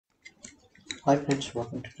Hi friends,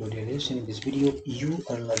 welcome to tutorials. In this video you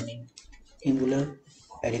are learning Angular,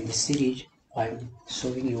 and in this series I am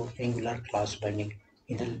showing you Angular class binding.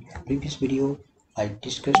 In the previous video I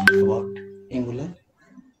discussed about Angular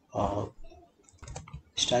uh,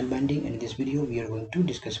 style binding, and in this video we are going to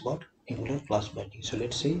discuss about Angular class binding. So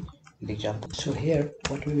let's see the example. So here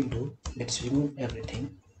what we will do, let's remove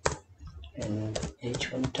everything and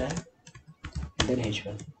h1 tag and then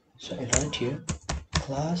h1. So I write here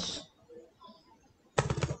class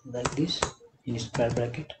like this in square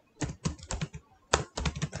bracket,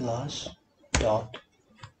 class dot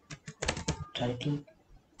title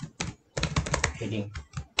heading.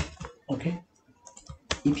 Okay,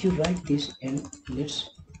 if you write this and let's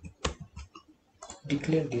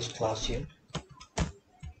declare this class here,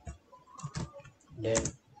 then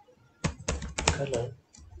color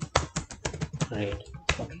red.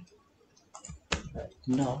 Okay,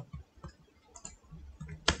 now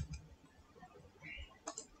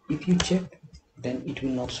if you check, then it will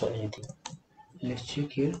not show anything. Let's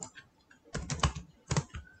check here.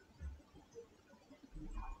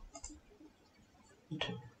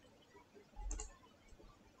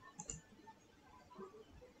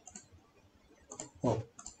 Oh,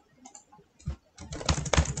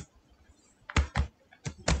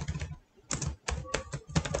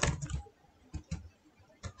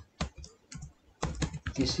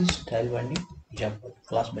 this is style binding example,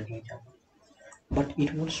 class binding example, but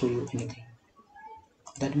it won't show you anything.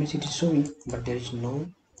 That means it is showing, but there is no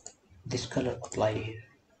this color applied here.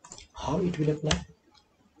 How it will apply?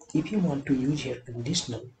 If you want to use here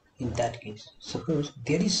conditional, in that case, suppose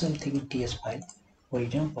there is something in TS file, for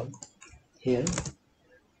example, here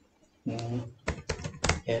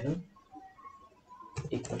error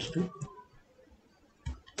equals to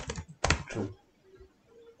true.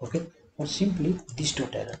 Okay, or simply this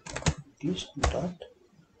dot error, this dot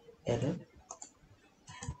error,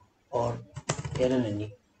 or error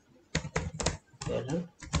any.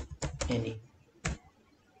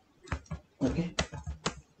 Okay,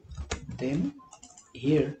 then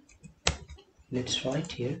here let's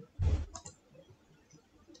write here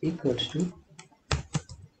equals to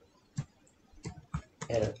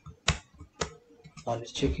error. Now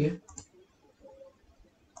let's check here.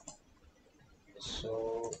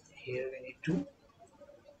 So here we need to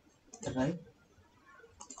write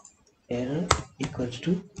error equals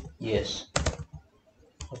to yes.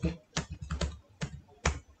 Okay,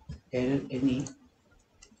 error any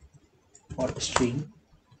or string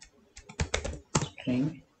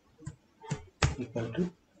equal to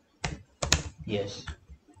yes.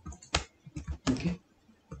 Okay,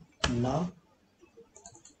 now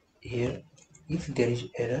here if there is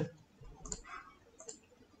error,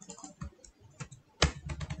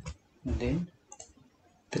 then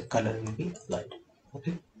the color will be applied.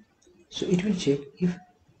 Okay, so it will check if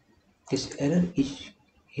this error is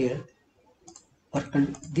here, or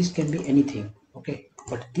this can be anything. Okay,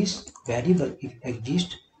 but this variable if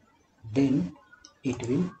exists, then it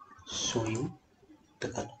will show you the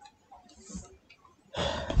color.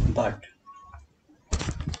 But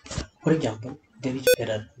for example, there is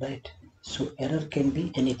error, right? So error can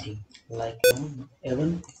be anything, like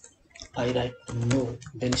even I write no,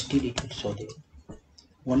 then still it will show there.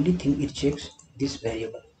 Only thing it checks this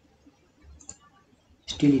variable,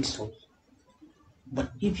 still it shows.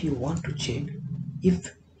 But if you want to check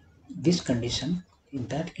if this condition, in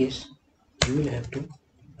that case you will have to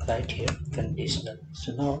write here conditional.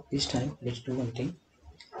 So now this time let's do one thing,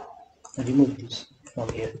 remove this from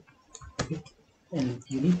here. Okay, and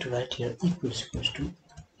you need to write here equals to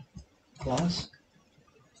class,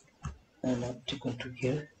 and not equal to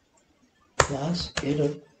here class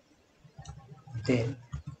error, then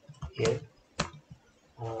here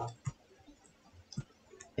uh,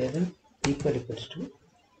 error equals to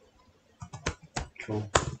true.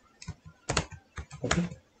 Okay,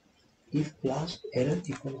 if class error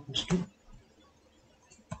equals to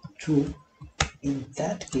true, in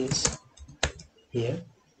that case here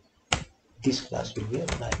this class will be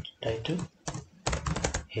applied, title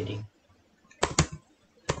heading.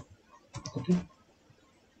 Okay,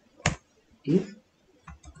 if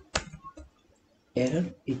error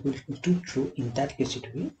equals to true, in that case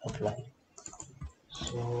it will be applied.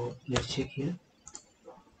 So let's check here,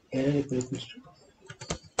 error equals to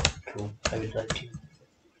true, I will write here.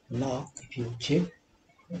 Now if you check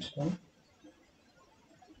next one,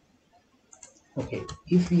 okay,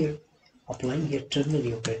 if we are applying here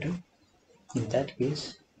ternary operator, in that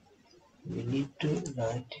case we need to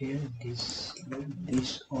write here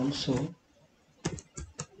this also,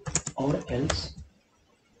 or else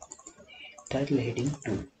title heading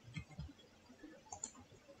 2.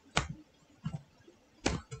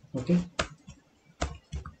 Okay,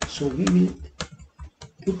 so we will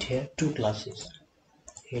put here two classes,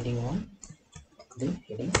 heading 1 then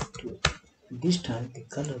heading 2. This time the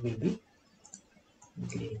color will be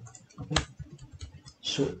green. Okay,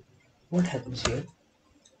 so what happens here,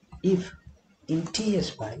 if in TS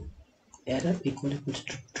file error equals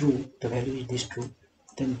to true, the value is this true,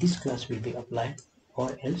 then this class will be applied,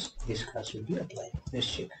 or else this class will be applied.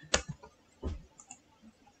 Let's check.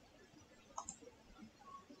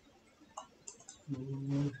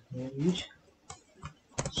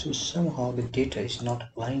 So somehow the data is not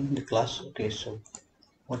applying in the class. Okay, so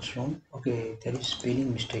what's wrong? Okay, there is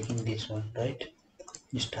spelling mistake in this one, right?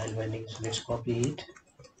 Style binding. So let's copy it.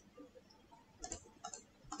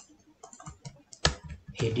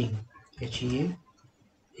 Heading Heading.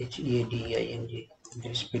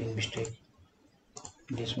 There is spelling mistake.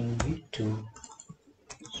 This one will be 2.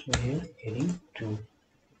 So here heading 2.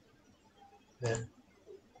 Where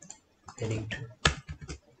heading 2.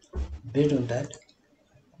 Based on that,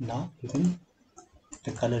 now you can,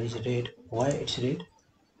 the color is red. Why it's red?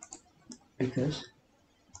 Because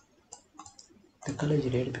the color is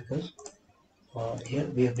red because here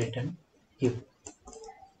we have written, if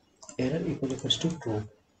error equals to true,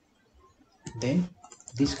 then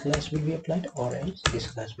this class will be applied, or else this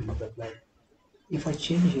class will be applied. If I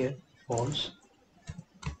change here false,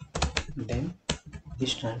 then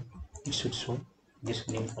this time it should show this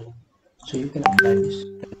green color. So you can apply this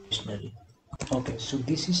conditionally. Okay, so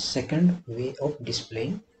this is second way of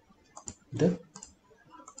displaying the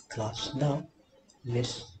class. Now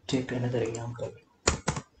let's take another example.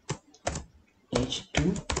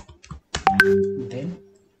 H2, then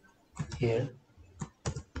here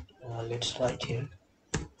let's write here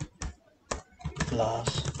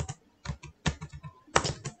class,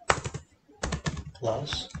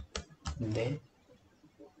 then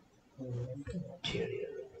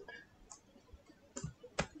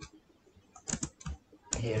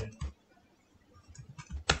here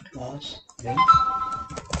class, then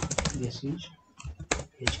this is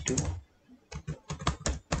H2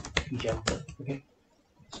 example. Okay,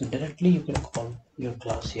 so directly you can call your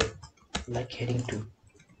class here like heading 2.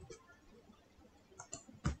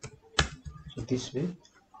 So this way.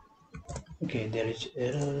 Okay, there is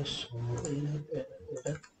error, so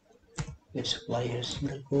error. Let's apply here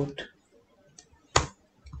single quote,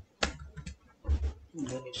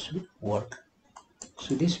 then it should work.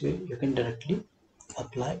 So this way you can directly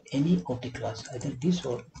apply any of the class, either this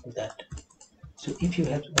or that. So if you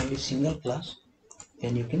have only single class,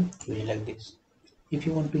 then you can use it like this. If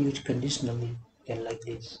you want to use conditionally, then like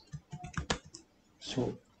this.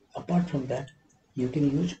 So apart from that, you can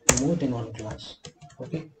use more than one class.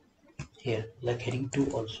 Okay, here like heading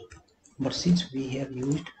 2 also. But since we have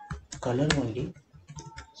used color only,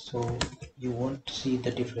 so you won't see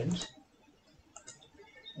the difference.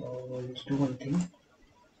 So let's do one thing.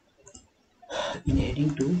 In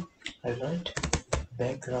heading 2, I write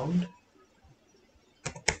background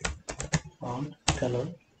on color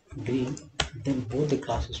green, then both the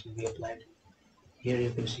classes will be applied. Here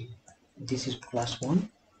you can see this is class 1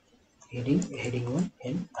 heading 1,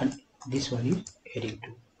 and this one is heading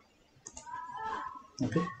 2.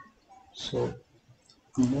 Okay, so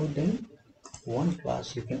more than one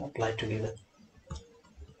class you can apply together.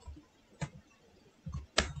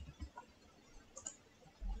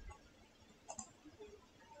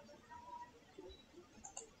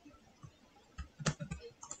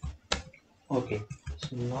 Okay,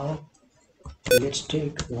 so now let's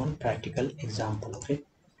take one practical example. Okay,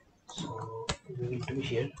 so we will do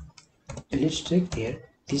here, let's take here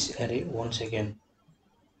this array once again.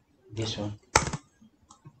 This one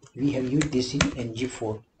we have used this in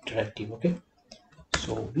ng4 interactive. Okay,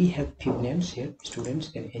 so we have few names here,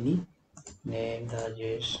 students, and any name,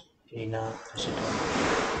 Rajesh, Rina, etc.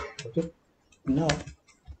 Okay, now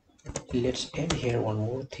let's add here one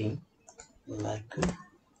more thing, like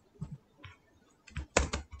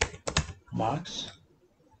marks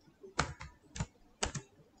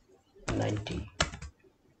 90,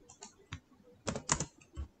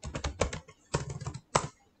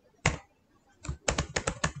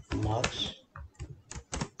 marks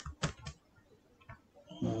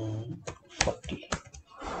 40,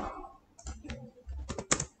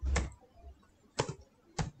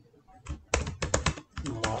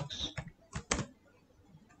 marks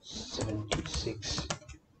 76,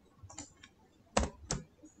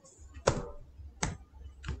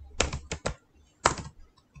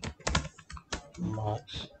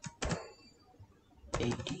 marks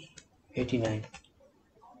 80, 89.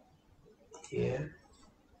 Here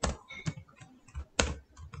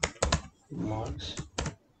marks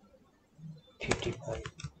 55.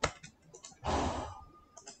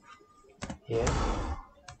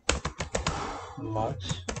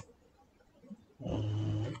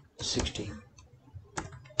 60.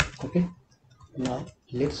 Okay, now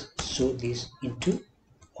let's show this into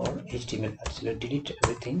our HTML file. So let's delete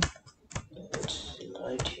everything. Let's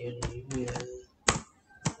write here then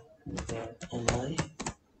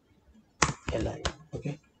li.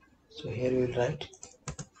 Okay, so here we will write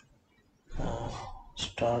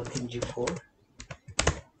star ng4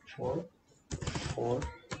 for 4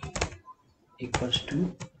 equals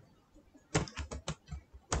to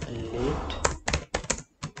let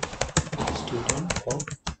student of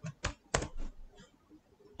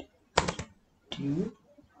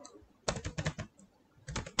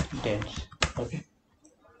students. Okay,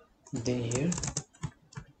 then here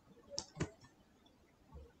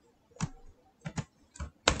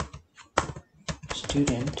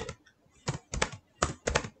student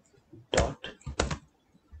dot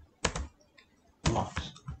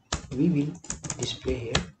marks. We will display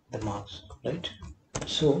here the marks, right?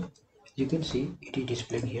 So you can see it is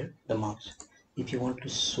displaying here the marks. If you want to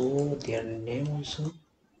show their name also,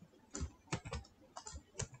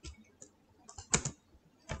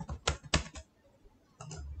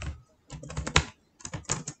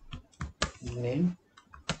 name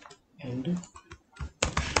and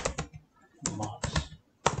marks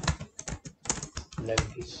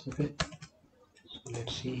like this. Okay, so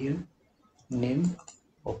let's see here name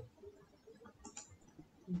of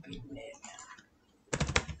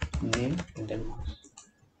name and then marks.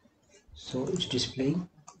 So it's displaying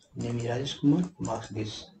name is Rajesh Kumar, marks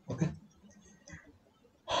this. Okay,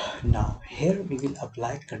 now here we will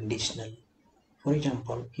apply conditional. For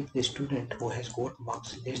example, if the student who has got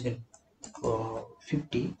marks less than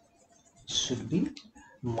 50 should be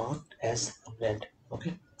marked as red.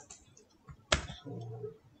 Okay, so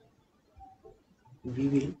we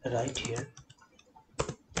will write here,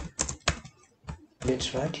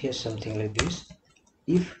 let's write here something like this.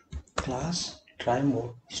 If class try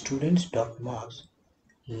mode students dot marks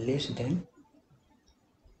less than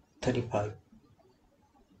 35,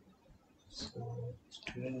 so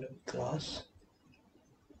student class,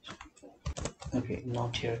 okay,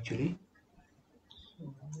 not here actually.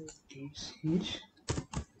 So this is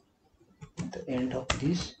the end of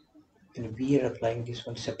this, and we are applying this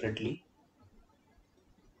one separately.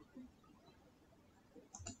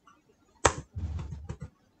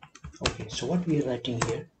 Okay, so what we are writing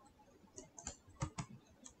here,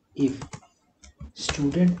 if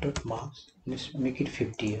student dot marks, let's make it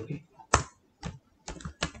 50. Okay,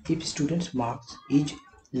 if students marks is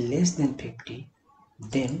less than 50,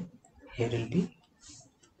 then here will be,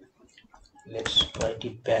 let's write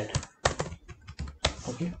it bad.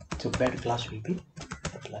 Okay, so bad class will be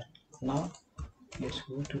applied. Now let's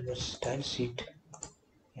go to the style sheet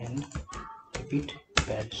and repeat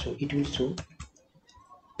bad, so it will show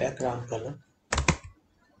background color,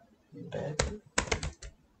 background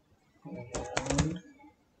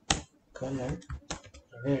color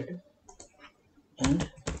red and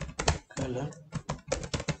color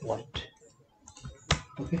white.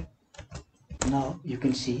 Okay, now you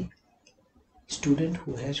can see student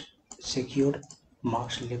who has secured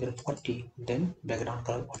marks level 40, then background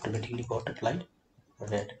color automatically got applied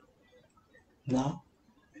red. Now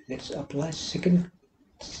let's apply second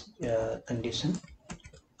condition,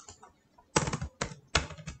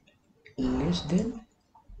 less than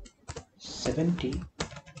 70,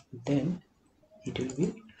 then it will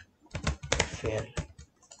be fair.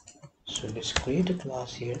 So let's create a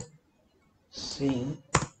class here saying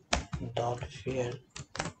dot fair,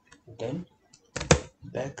 then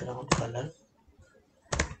background color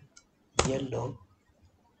yellow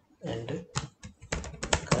and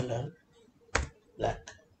color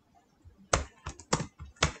black.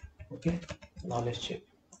 Okay, now let's check.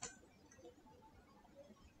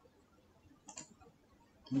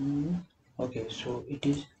 Okay, so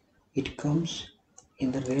it comes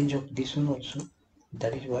in the range of this one also,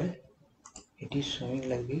 that is why it is showing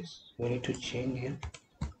like this. We need to change here.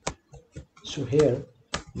 So here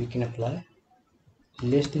we can apply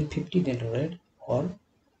less than 50 then red, or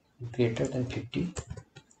greater than 50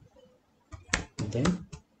 then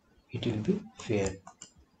it will be fair.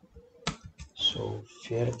 So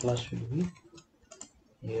fair class will be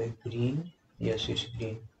here green. Yes, it's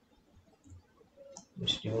green.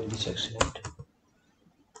 Let's remove this accident.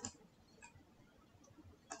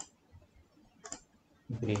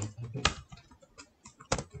 Green. Okay,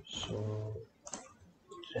 so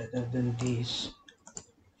rather than this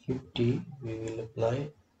 50, we will apply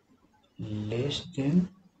less than,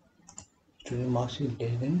 student marks is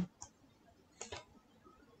less than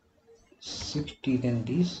 60 than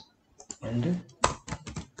this, and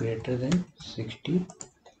greater than 60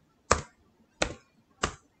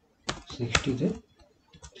 then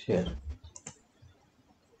here.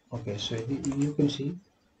 Okay, so you can see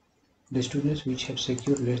the students which have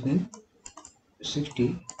secured less than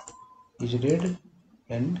 60 is red,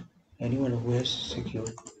 and anyone who has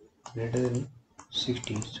secured greater than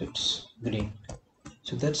 60, so it's green.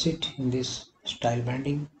 So that's it in this style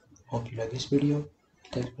banding. Hope you like this video.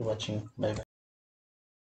 Thanks for watching. Bye bye.